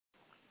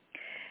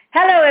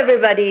Hello,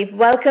 everybody.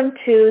 Welcome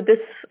to this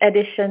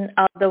edition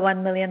of the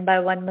 1 Million by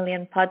 1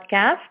 Million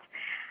podcast.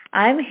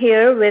 I'm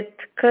here with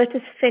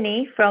Curtis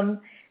Finney from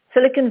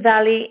Silicon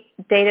Valley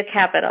Data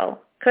Capital.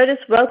 Curtis,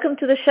 welcome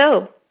to the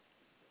show.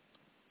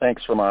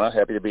 Thanks, Ramana.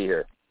 Happy to be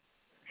here.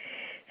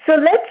 So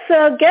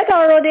let's get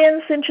our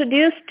audience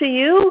introduced to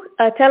you.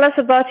 Tell us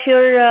about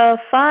your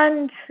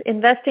fund,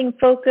 investing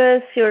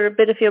focus, a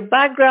bit of your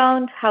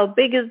background, how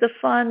big is the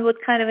fund, what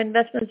kind of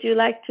investments you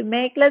like to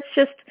make. Let's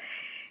just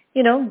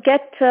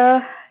get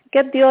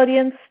the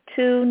audience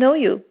to know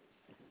you.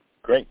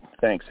 Great.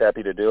 Thanks.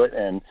 Happy to do it.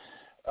 And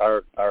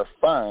our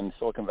fund,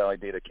 Silicon Valley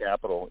Data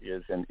Capital,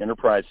 is an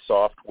enterprise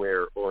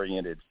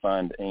software-oriented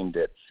fund aimed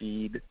at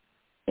seed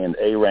and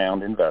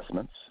A-round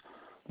investments.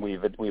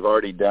 We've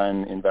already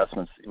done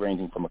investments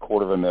ranging from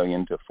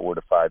 $250,000 to $4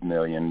 to $5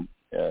 million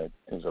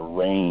is a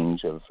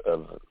range of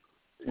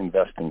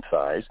investing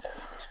size.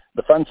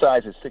 The fund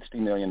size is $60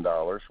 million.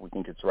 We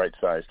think it's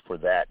right-sized for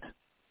that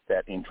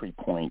entry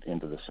point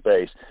into the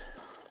space.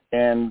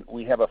 And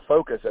we have a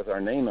focus, as our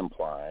name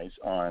implies,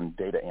 on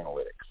data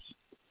analytics.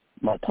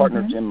 My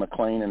partner, Jim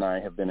McLean, and I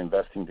have been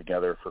investing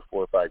together for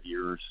 4 or 5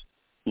 years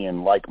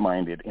in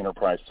like-minded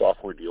enterprise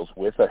software deals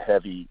with a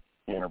heavy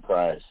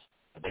enterprise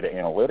data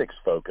analytics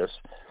focus.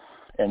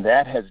 And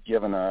that has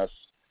given us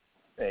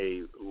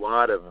a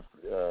lot of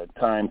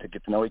time to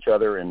get to know each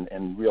other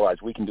and realize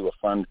we can do a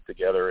fund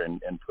together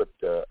and put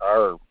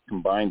our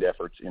combined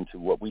efforts into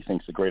what we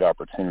think is a great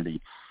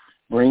opportunity,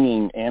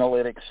 bringing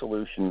analytics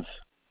solutions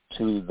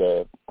to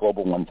the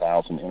Global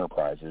 1000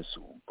 enterprises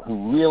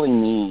who really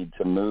need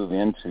to move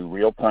into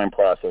real-time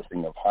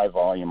processing of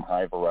high-volume,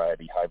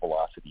 high-variety,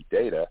 high-velocity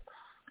data,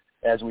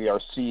 as we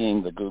are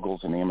seeing the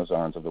Googles and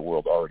Amazons of the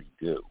world already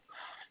do.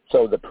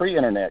 So the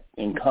pre-internet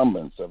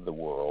incumbents of the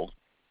world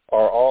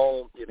are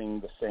all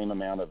getting the same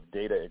amount of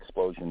data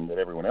explosion that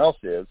everyone else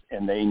is,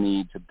 and they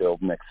need to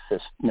build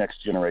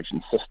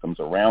next-generation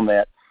systems around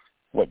that.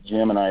 What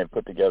Jim and I have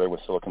put together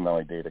with Silicon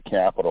Valley Data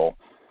Capital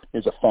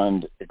is a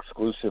fund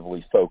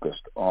exclusively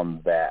focused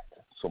on that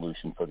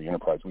solution for the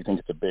enterprise. We think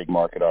it's a big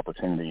market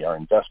opportunity. Our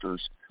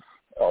investors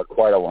are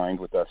quite aligned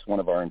with us.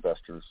 One of our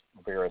investors,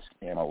 Verisk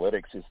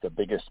Analytics, is the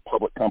biggest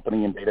public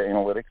company in data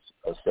analytics,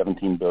 a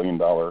 $17 billion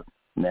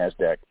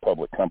NASDAQ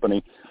public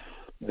company.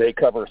 They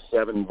cover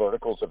 7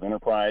 verticals of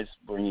enterprise,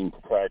 bringing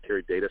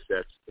proprietary data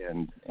sets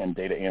and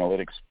data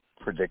analytics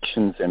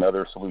predictions and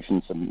other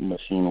solutions, and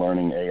machine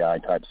learning, AI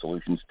type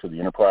solutions to the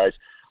enterprise.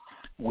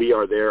 We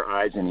are their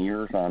eyes and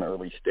ears on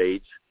early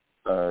stage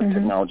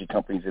technology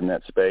companies in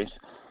that space.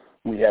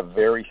 We have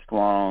very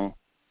strong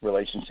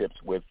relationships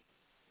with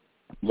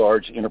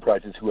large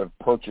enterprises who have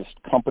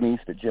purchased companies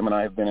that Jim and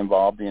I have been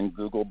involved in.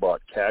 Google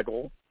bought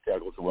Kaggle.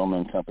 Kaggle's a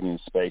well-known company in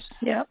the space.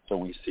 Yeah. So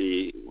we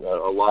see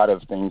a lot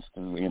of things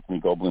through Anthony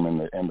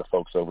Goldblum and the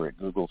folks over at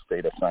Google's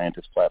data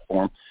scientist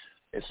platform.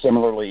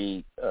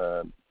 Similarly,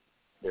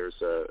 there's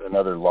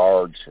another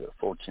large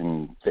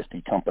Fortune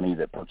 50 company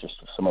that purchased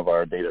some of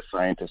our data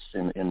scientists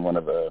in one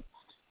of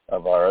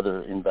our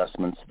other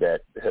investments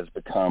that has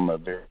become a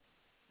very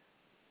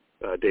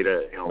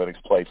data analytics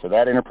play for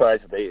that enterprise.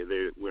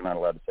 We're not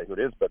allowed to say who it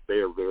is, but they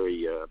are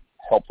very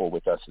helpful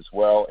with us as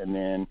well. And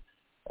then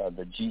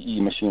the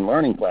GE machine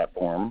learning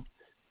platform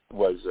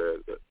was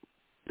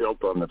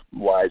built on the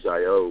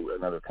Wise.io,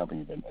 another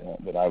company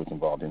that I was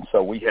involved in.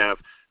 So we have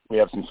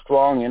some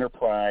strong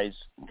enterprise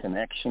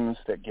connections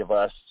that give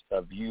us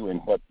a view in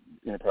what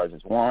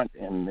enterprises want,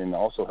 and then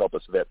also help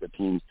us vet the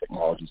teams,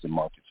 technologies, and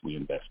markets we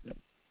invest in.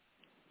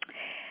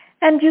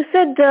 And you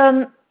said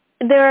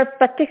there are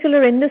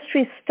particular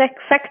industry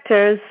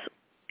sectors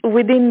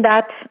within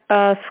that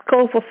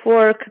scope of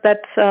work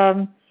that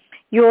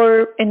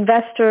your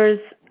investors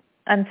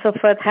and so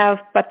forth have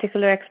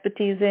particular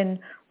expertise in.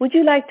 Would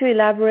you like to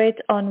elaborate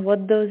on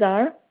what those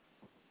are?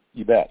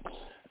 You bet.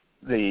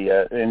 They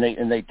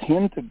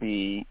tend to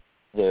be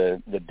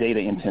the data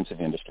intensive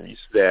industries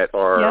that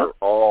are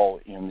all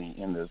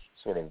in the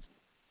sort of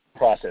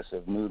process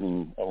of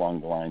moving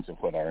along the lines of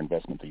what our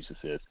investment thesis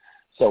is.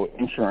 So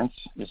insurance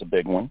is a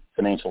big one,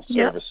 financial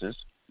services,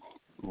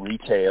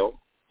 retail,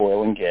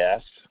 oil and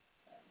gas,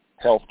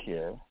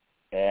 healthcare,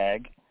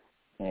 ag,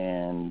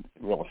 and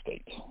real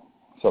estate.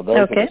 So those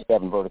are the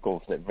 7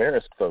 verticals that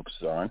Verisk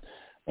focuses on.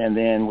 And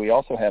then we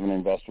also have an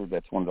investor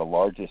that's one of the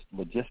largest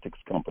logistics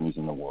companies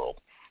in the world.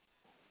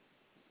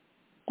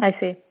 I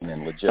see. And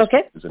then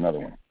logistics is another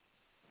one.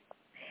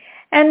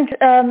 And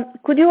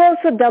could you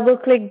also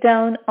double-click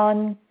down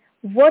on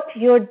what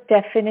your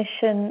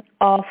definition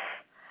of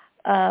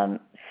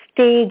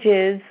stage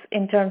is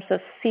in terms of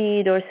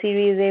seed or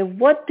Series A?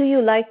 What do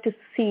you like to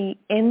see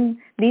in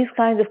these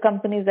kinds of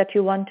companies that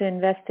you want to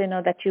invest in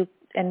or that you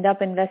end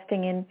up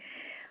investing in?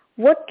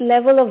 What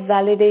level of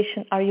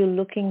validation are you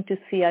looking to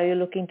see? Are you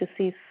looking to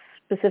see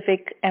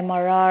specific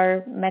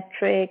MRR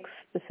metrics,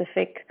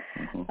 specific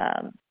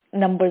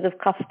numbers of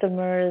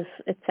customers,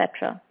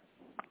 etc.?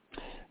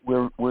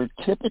 We're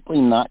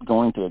typically not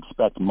going to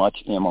expect much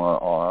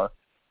MRR,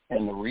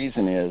 and the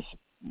reason is,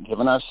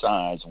 given our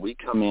size, we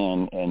come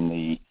in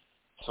the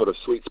sort of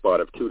sweet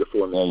spot of $2 to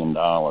 $4 million.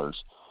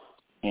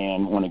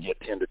 and want to get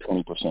 10 to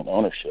 20%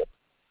 ownership.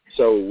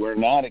 So we're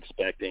not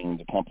expecting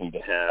the company to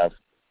have,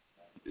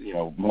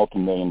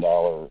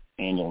 multi-million-dollar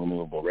annual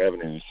renewable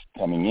revenues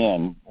coming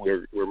in.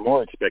 We're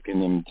more expecting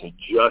them to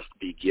just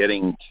be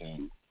getting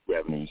to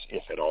revenues,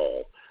 if at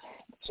all.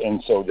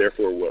 And so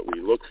therefore what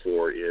we look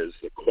for is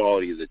the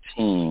quality of the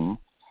team.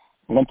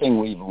 One thing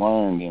we've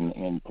learned,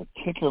 and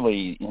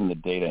particularly in the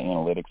data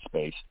analytics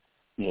space,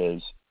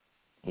 is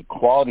the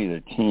quality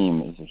of the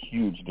team is a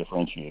huge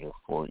differentiator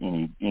for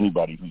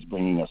anybody who's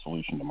bringing a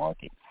solution to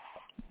market.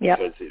 Yep.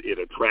 Because it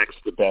attracts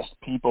the best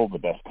people, the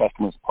best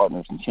customers,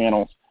 partners, and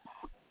channels.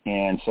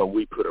 And so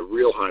we put a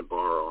real high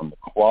bar on the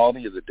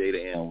quality of the data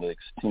analytics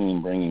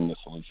team bringing the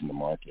solution to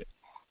market.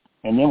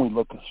 And then we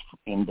look,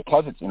 and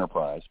because it's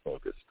enterprise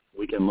focused,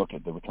 we can look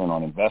at the return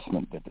on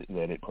investment that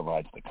it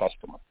provides the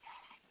customer.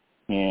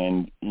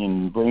 And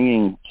in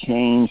bringing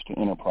change to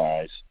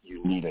enterprise,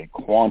 you need a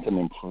quantum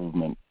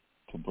improvement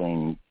to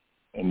bring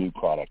a new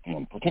product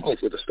in, particularly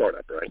for the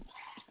startup, right?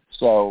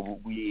 So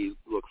we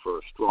look for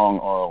a strong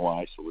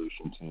ROI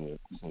solution to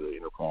the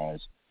enterprise,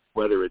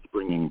 whether it's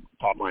bringing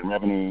top-line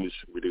revenues,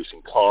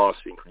 reducing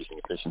costs, increasing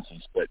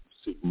efficiencies, but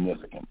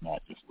significant,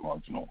 not just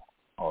marginal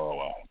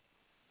ROI.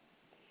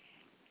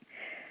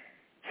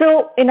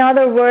 So, in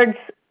other words,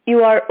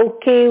 you are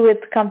okay with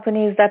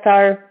companies that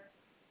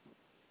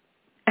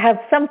have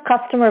some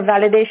customer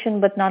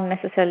validation but not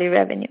necessarily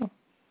revenue?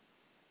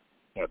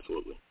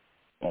 Absolutely.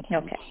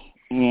 Okay.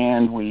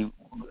 And we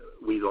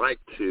like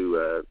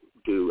to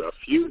do a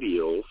few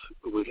deals.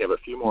 We have a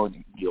few more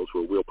deals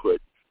where we'll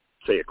put,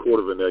 say,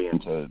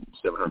 $250,000 to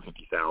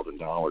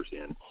 $750,000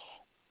 in,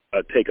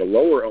 take a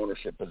lower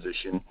ownership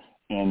position,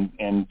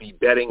 and be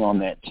betting on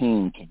that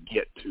team to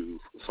get to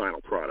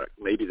final product.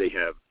 Maybe they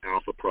have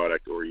alpha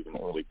product or even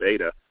early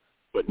beta,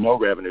 but no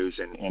revenues,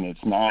 and it's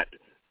not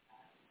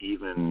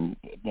even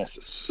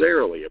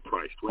necessarily a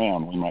priced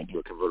round. We might do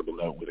a convertible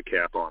note with a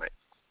cap on it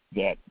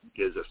that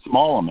is a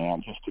small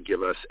amount just to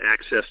give us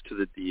access to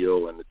the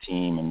deal and the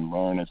team and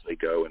learn as they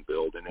go and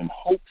build, and then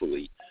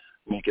hopefully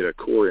make it a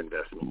core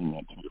investment in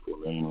that $2 to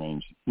 $4 million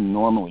range,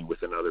 normally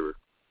with another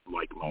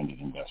like-minded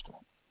investor.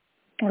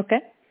 Okay.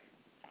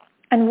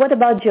 And what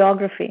about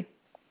geography?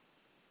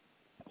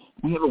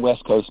 We have a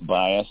West Coast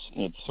bias.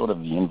 It's sort of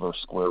the inverse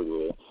square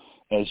rule.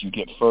 As you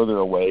get further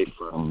away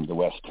from the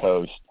West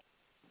Coast,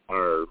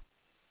 our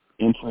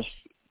interest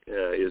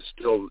is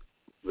still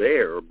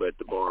there, but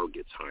the bar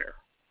gets higher.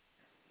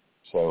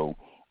 So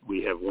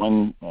we have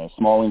one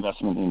small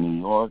investment in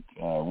New York,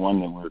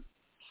 one that we're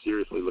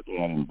seriously looking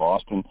at in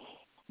Boston,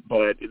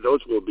 but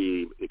those will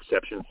be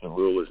exceptions. The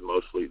rule is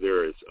mostly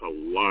there is a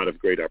lot of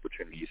great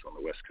opportunities on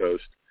the West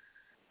Coast,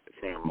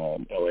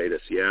 from LA to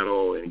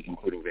Seattle,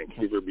 including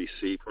Vancouver,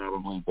 BC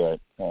probably, but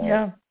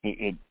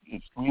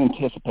we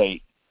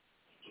anticipate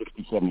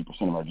 60-70%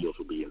 of our deals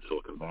will be in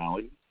Silicon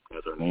Valley,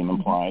 as our name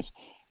implies,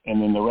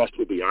 and then the rest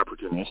will be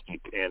opportunistic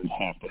and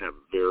have to have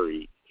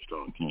very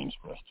strong teams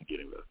for us to get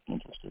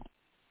interested.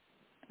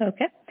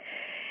 Okay.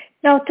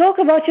 Now talk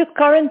about your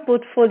current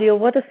portfolio.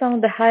 What are some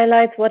of the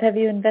highlights? What have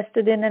you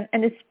invested in?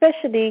 And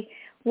especially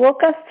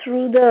walk us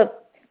through the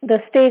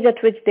stage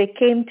at which they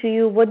came to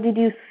you. What did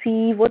you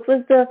see? What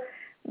was the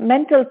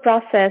mental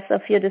process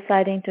of you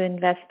deciding to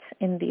invest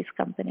in these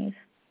companies?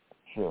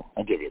 Sure.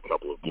 I'll give you a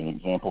couple of good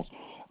examples.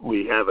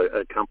 We have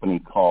a company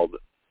called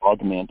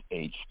Augment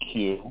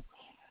HQ,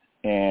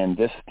 and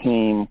this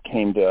team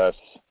came to us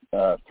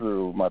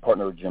through my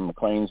partner Jim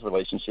McLean's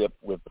relationship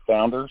with the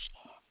founders.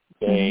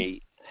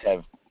 They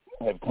have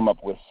come up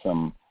with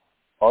some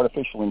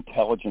artificial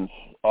intelligence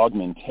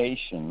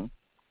augmentation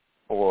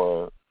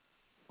for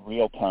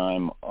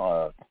real-time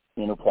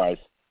enterprise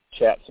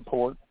chat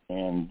support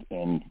and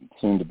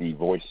soon to be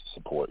voice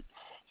support.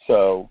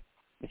 So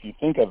if you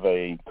think of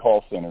a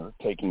call center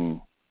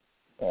taking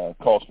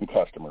calls from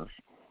customers,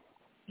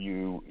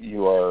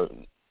 you are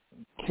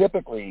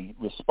typically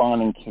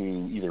responding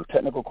to either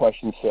technical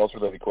questions,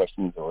 sales-related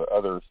questions, or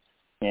others,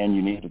 and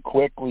you need to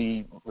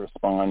quickly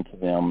respond to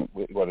them,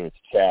 whether it's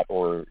chat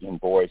or in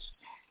voice.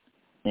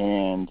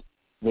 And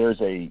there's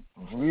a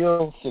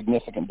real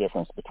significant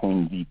difference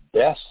between the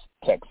best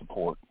tech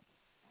support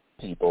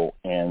people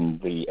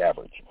and the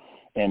average.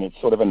 And it's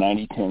sort of a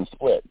 90-10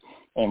 split.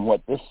 And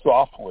what this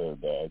software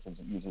does is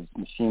it uses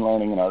machine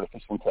learning and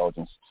artificial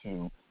intelligence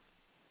to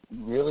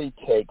really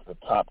take the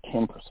top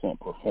 10%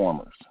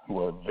 performers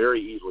who are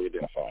very easily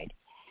identified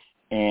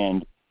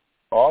and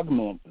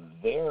augment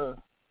their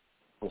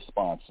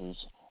responses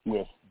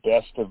with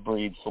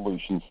best-of-breed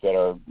solutions that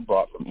are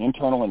brought from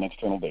internal and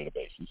external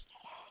databases,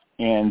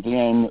 and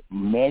then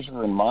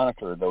measure and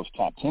monitor those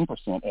top 10%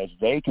 as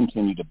they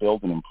continue to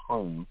build and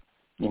improve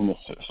in this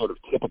sort of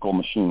typical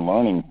machine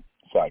learning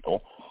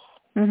cycle,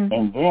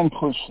 and then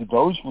push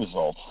those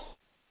results,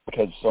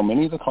 because so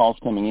many of the calls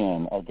coming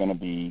in are going to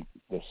be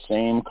the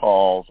same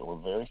calls or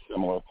very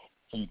similar,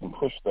 so you can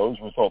push those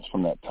results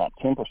from that top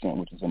 10%,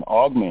 which is an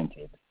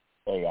augmented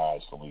AI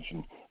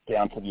solution,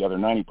 down to the other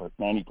 90%,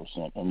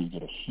 and you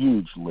get a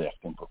huge lift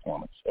in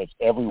performance as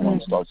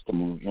everyone starts to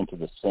move into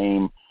the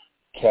same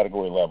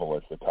category level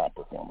as the top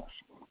performers.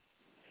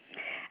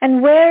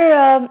 And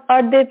where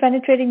are they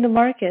penetrating the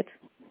market?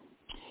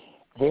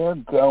 They're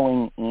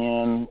going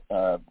in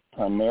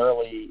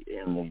primarily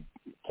in the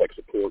tech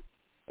support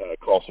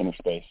call center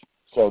space,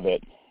 so that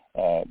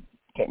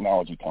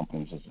technology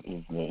companies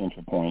is the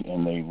entry point,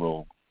 and they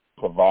will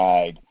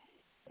provide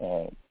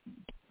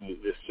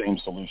this same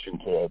solution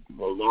to a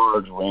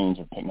large range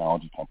of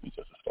technology companies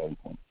as a starting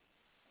point.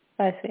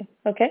 I see.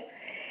 Okay.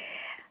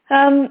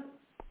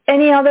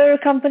 Any other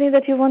company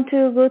that you want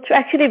to go through?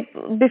 Actually,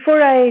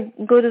 before I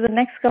go to the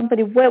next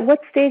company,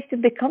 what stage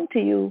did they come to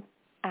you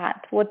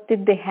at? What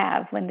did they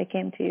have when they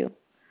came to you?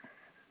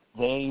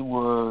 They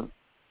were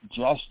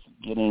just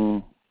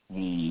getting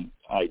the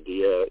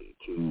idea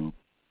to,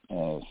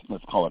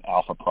 let's call it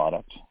alpha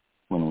product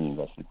when we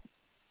invested.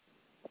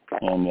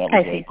 And that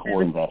was a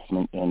core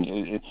investment. And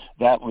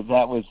that was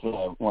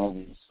one of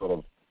these sort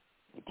of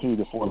 $2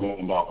 to $4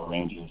 million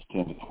ranges,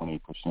 10 to 20%,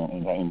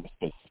 and in this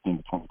case, 15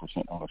 to 20%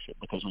 ownership,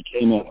 because we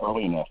came in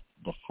early enough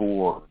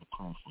before the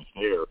proof was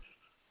there,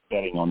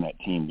 betting on that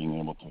team being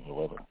able to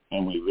deliver.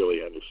 And we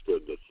really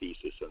understood the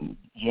thesis. And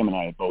Jim and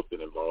I have both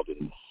been involved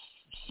in this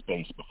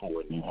space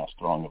before and knew how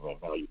strong of a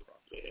value prop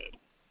they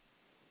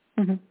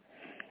had. Mm-hmm.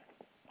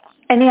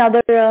 Any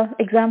other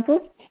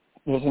example?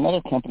 There's another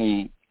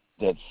company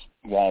that's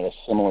got a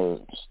similar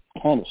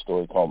kind of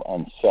story called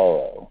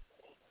Ansaro.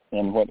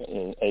 And what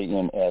is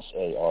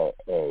Ansaro?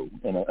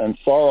 And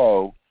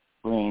Ansaro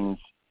brings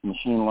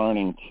machine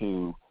learning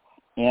to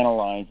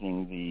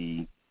analyzing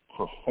the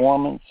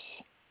performance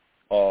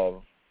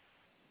of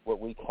what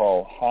we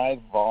call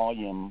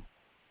high-volume,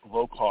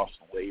 low-cost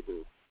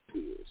labor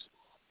pools.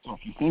 So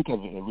if you think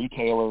of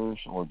retailers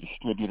or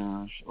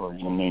distributors or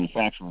even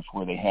manufacturers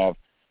where they have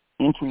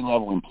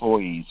entry-level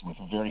employees with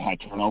a very high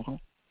turnover,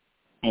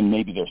 and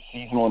maybe they're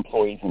seasonal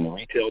employees in the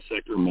retail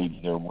sector, maybe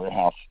they're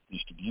warehouse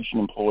distribution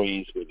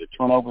employees where the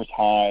turnover is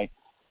high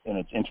and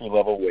it's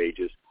entry-level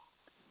wages.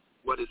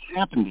 What has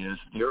happened is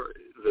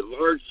the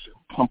large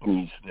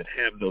companies that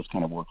have those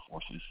kind of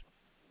workforces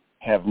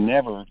have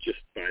never, just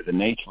by the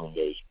nature of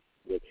those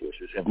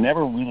workforces, have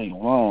never really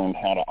learned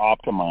how to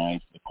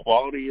optimize the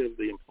quality of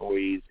the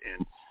employees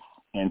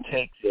and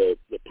take the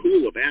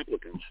pool of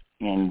applicants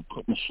and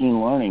put machine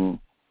learning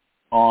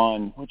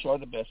on which are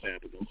the best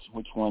applicants,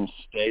 which ones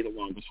stay the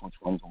longest, which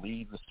ones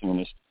leave the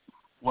soonest,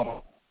 what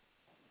are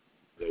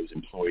those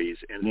employees,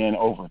 and then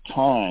over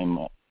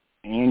time,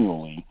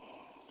 annually,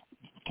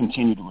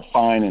 continue to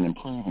refine and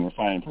improve and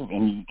refine and improve.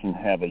 And you can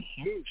have a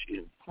huge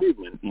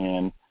improvement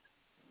in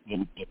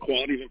the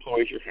quality of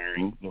employees you're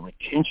hiring, the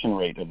retention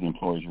rate of the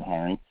employees you're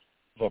hiring,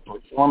 the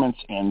performance,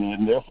 and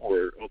then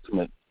therefore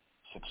ultimate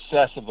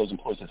success of those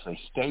employees as they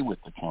stay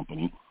with the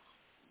company.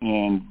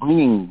 And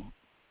bringing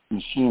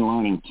machine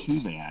learning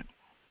to that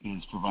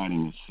is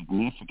providing a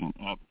significant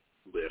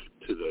uplift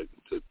to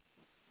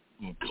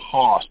the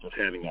cost of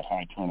having that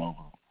high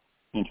turnover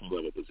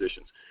entry-level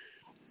positions.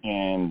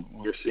 And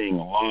we're seeing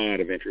a lot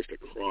of interest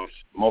across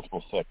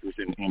multiple sectors,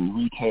 and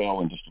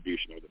retail and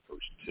distribution are the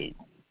first two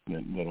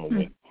that are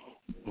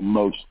the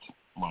most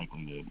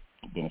likely to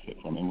benefit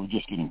from. And we're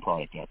just getting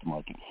product out to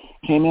market.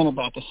 Came in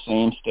about the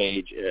same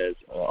stage as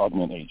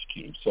Augment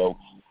HQ. So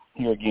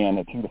here again,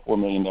 a $2 to $4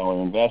 million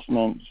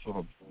investment, sort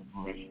of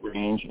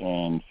range,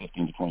 and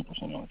 15 to 20%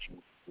 ownership.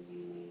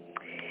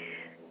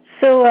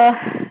 So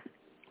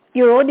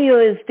your audio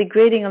is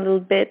degrading a little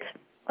bit.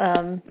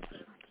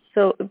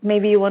 So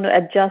maybe you want to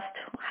adjust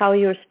how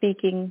you're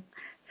speaking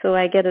so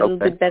I get a little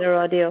bit better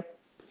audio.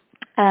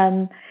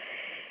 Now,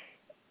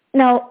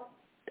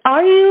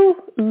 are you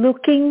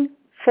looking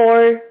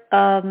for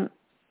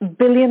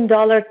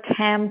billion-dollar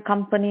TAM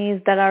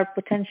companies that are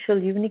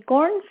potential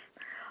unicorns?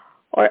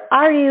 Or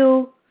are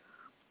you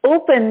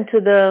open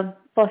to the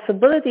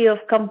possibility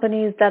of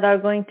companies that are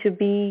going to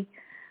be,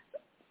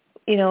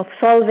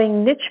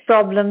 solving niche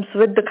problems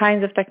with the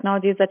kinds of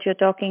technologies that you're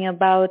talking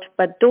about,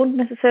 but don't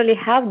necessarily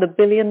have the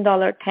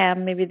billion-dollar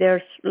TAM? Maybe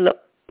there's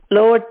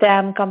lower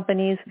TAM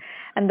companies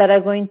and that are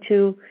going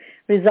to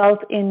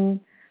result in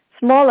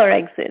smaller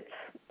exits.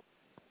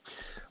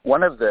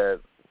 One of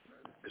the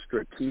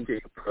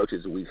strategic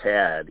approaches we've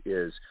had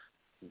is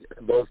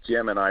both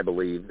Jim and I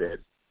believe that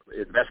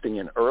investing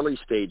in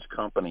early-stage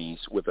companies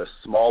with a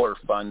smaller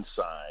fund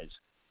size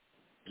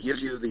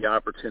gives you the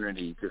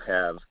opportunity to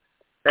have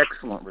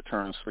excellent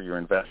returns for your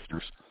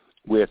investors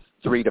with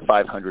 $300 to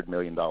 $500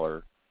 million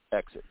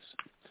exits.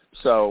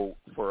 So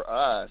for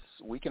us,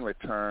 we can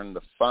return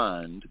the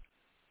fund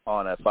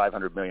on a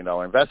 $500 million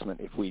investment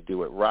if we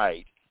do it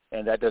right,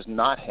 and that does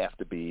not have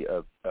to be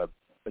a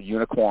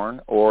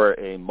unicorn or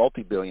a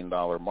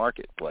multi-billion-dollar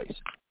marketplace.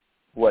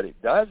 What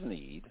it does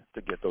need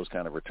to get those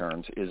kind of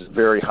returns is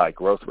very high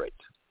growth rates.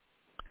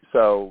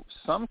 So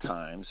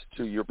sometimes,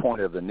 to your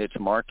point of the niche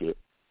market,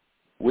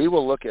 we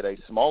will look at a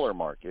smaller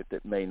market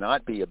that may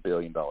not be a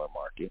billion-dollar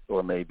market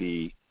or may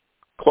be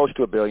close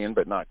to $1 billion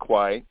but not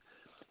quite,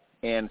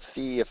 and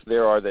see if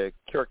there are the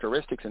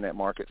characteristics in that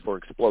market for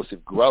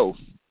explosive growth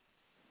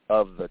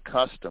of the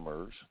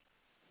customers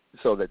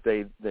so that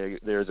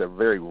there's a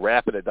very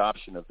rapid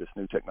adoption of this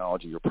new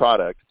technology or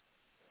product,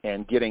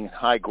 And getting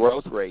high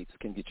growth rates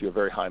can get you a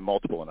very high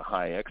multiple and a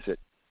high exit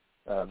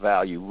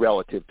value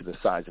relative to the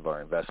size of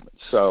our investment.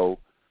 So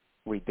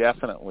we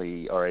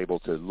definitely are able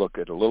to look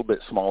at a little bit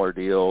smaller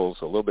deals,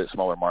 a little bit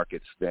smaller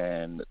markets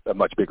than a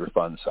much bigger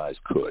fund size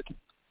could.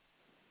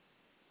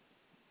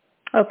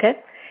 Okay.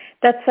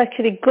 That's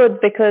actually good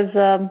because,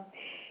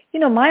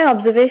 my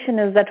observation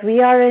is that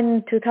we are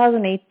in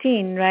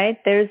 2018, right?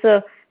 There's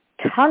a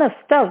ton of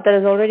stuff that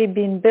has already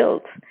been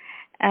built.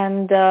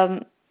 And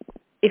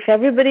if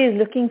everybody is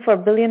looking for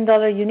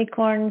billion-dollar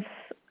unicorns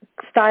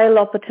style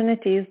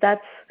opportunities,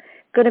 that's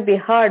going to be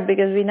hard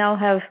because we now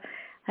have,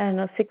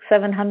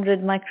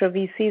 600-700 micro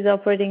VCs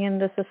operating in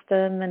the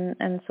system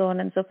and so on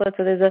and so forth.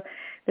 So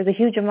there's a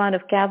huge amount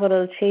of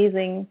capital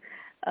chasing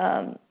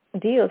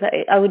deals.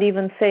 I would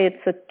even say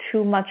it's a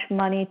too much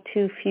money,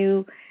 too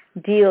few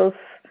deals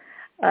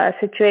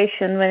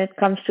situation when it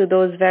comes to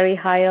those very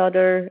high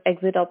order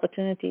exit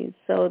opportunities.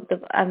 So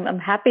I'm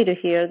happy to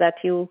hear that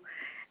you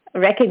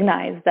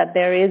recognize that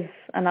there is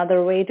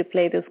another way to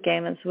play this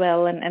game as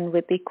well and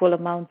with equal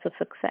amounts of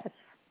success.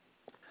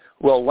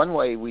 Well, one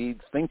way we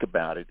think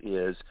about it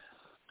is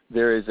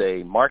there is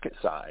a market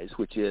size,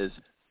 which is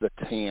the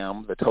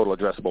TAM, the total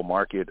addressable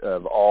market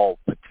of all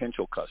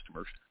potential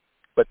customers.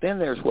 But then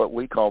there's what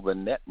we call the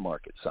net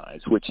market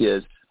size, which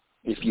is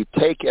if you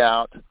take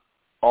out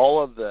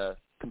all of the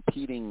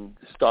competing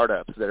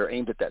startups that are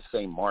aimed at that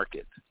same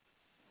market,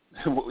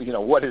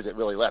 what is it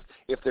really left?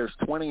 If there's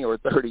 20 or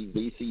 30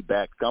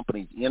 VC-backed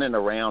companies in and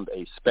around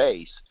a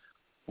space,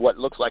 what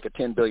looks like a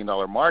 $10 billion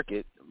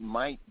market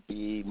might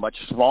be much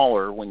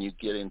smaller when you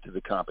get into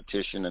the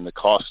competition and the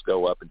costs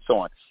go up and so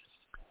on.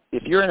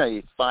 If you're in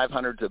a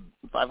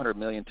 $500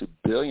 million to $1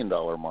 billion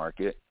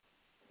market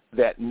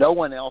that no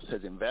one else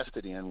has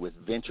invested in with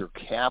venture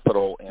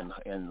capital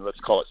and let's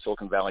call it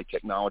Silicon Valley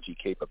technology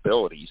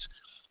capabilities,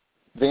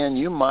 then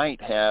you might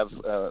have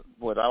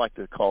what I like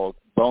to call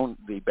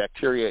the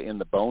bacteria in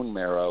the bone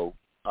marrow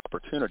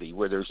opportunity,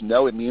 where there's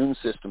no immune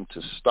system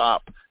to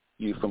stop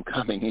you from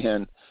coming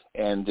in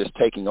and just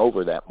taking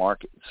over that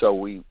market. So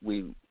we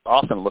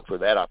often look for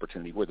that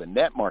opportunity where the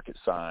net market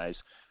size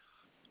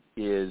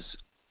is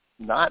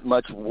not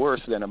much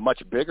worse than a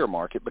much bigger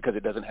market because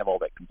it doesn't have all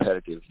that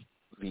competitive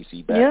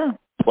VC-backed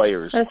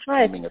players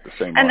aiming at the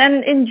same market.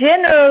 And in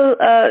general,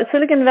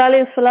 Silicon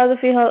Valley's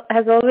philosophy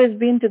has always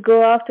been to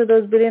go after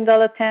those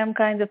billion-dollar TAM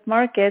kinds of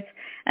markets.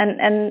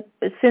 And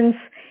since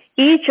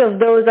each of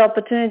those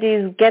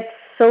opportunities gets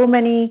so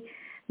many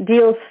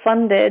deals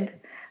funded,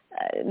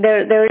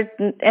 there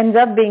ends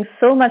up being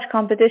so much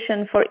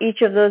competition for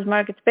each of those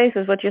market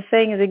spaces. What you're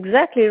saying is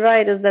exactly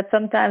right, is that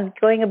sometimes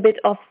going a bit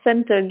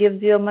off-center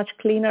gives you a much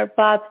cleaner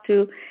path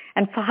to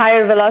and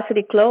higher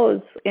velocity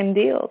close in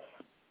deals.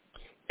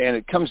 And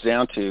it comes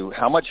down to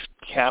how much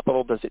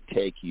capital does it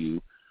take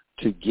you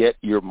to get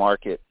your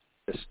market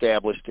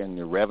established and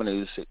your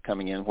revenues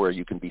coming in where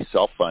you can be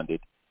self-funded.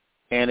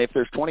 And if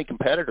there's 20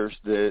 competitors,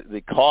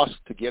 the cost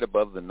to get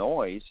above the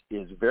noise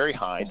is very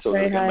high. So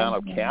the amount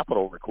of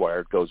capital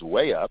required goes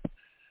way up.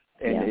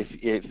 And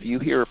if you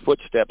hear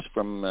footsteps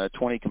from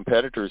 20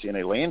 competitors in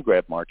a land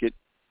grab market,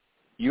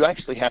 you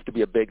actually have to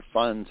be a big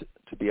fund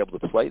to be able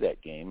to play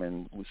that game.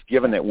 And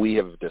given that we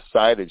have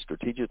decided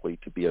strategically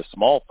to be a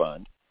small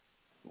fund,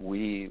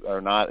 we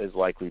are not as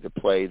likely to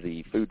play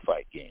the food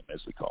fight game,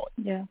 as we call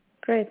it. Yeah,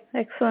 great.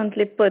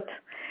 Excellently put.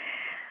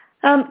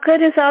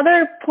 Curtis,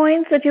 other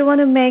points that you want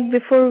to make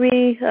before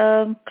we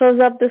close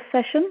up this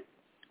session?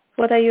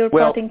 What are your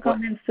parting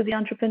comments to the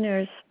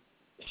entrepreneurs?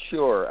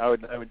 Sure. I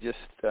would just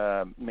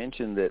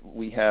mention that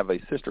we have a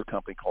sister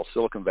company called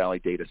Silicon Valley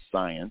Data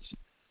Science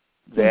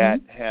that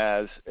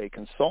has a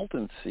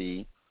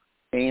consultancy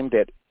aimed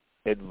at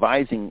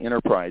advising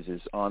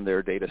enterprises on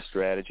their data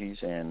strategies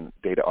and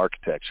data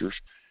architectures.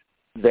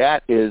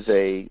 That is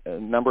a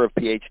number of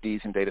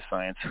PhDs in data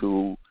science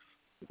who,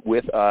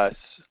 with us,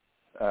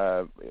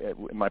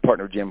 my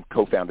partner Jim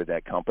co-founded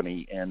that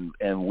company,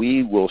 and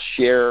we will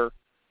share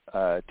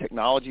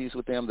technologies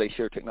with them. They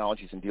share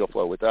technologies and deal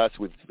flow with us.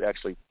 We've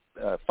actually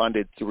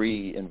funded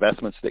 3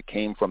 investments that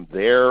came from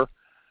their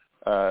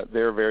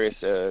various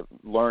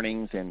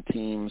learnings and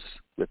teams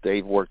that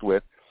they've worked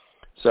with.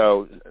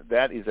 So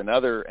that is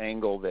another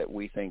angle that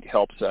we think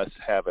helps us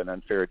have an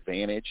unfair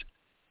advantage.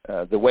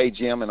 The way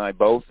Jim and I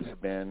both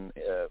have been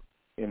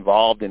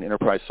involved in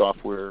enterprise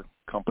software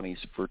companies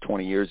for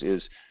 20 years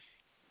is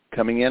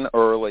coming in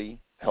early,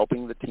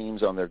 helping the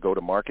teams on their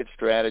go-to-market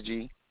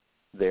strategy,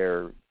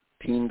 their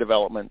team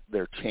development,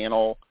 their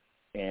channel,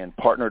 and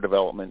partner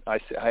development. I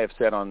have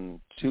sat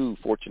on 2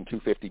 Fortune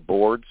 250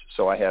 boards,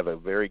 so I have a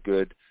very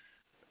good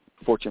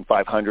Fortune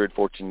 500,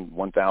 Fortune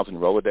 1000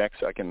 Rolodex.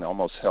 I can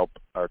almost help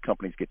our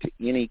companies get to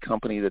any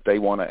company that they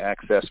want to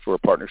access for a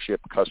partnership,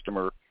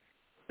 customer,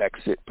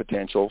 exit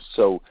potential.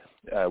 So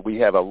we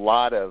have a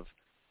lot of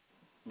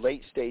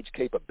late-stage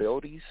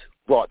capabilities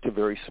brought to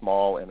very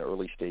small and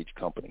early-stage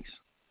companies.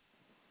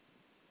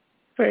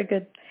 Very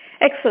good.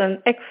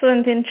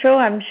 Excellent intro.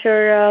 I'm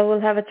sure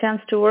we'll have a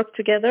chance to work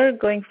together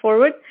going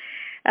forward.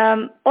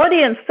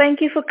 Audience,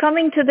 thank you for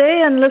coming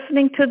today and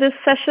listening to this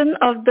session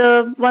of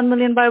the 1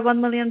 Million by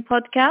 1 Million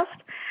podcast.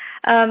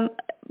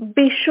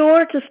 Be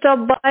sure to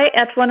stop by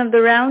at one of the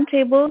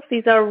roundtables.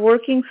 These are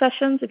working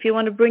sessions. If you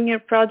want to bring your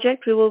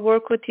project, we will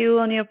work with you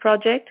on your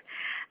project.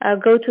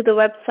 Go to the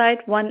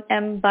website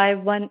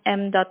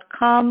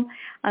 1mby1m.com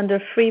under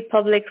free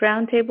public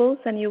roundtables,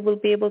 and you will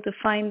be able to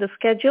find the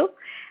schedule.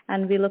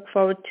 And we look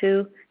forward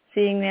to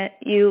seeing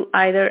you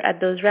either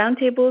at those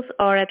roundtables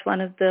or at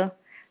one of the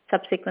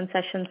subsequent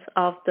sessions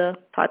of the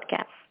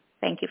podcast.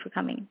 Thank you for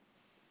coming.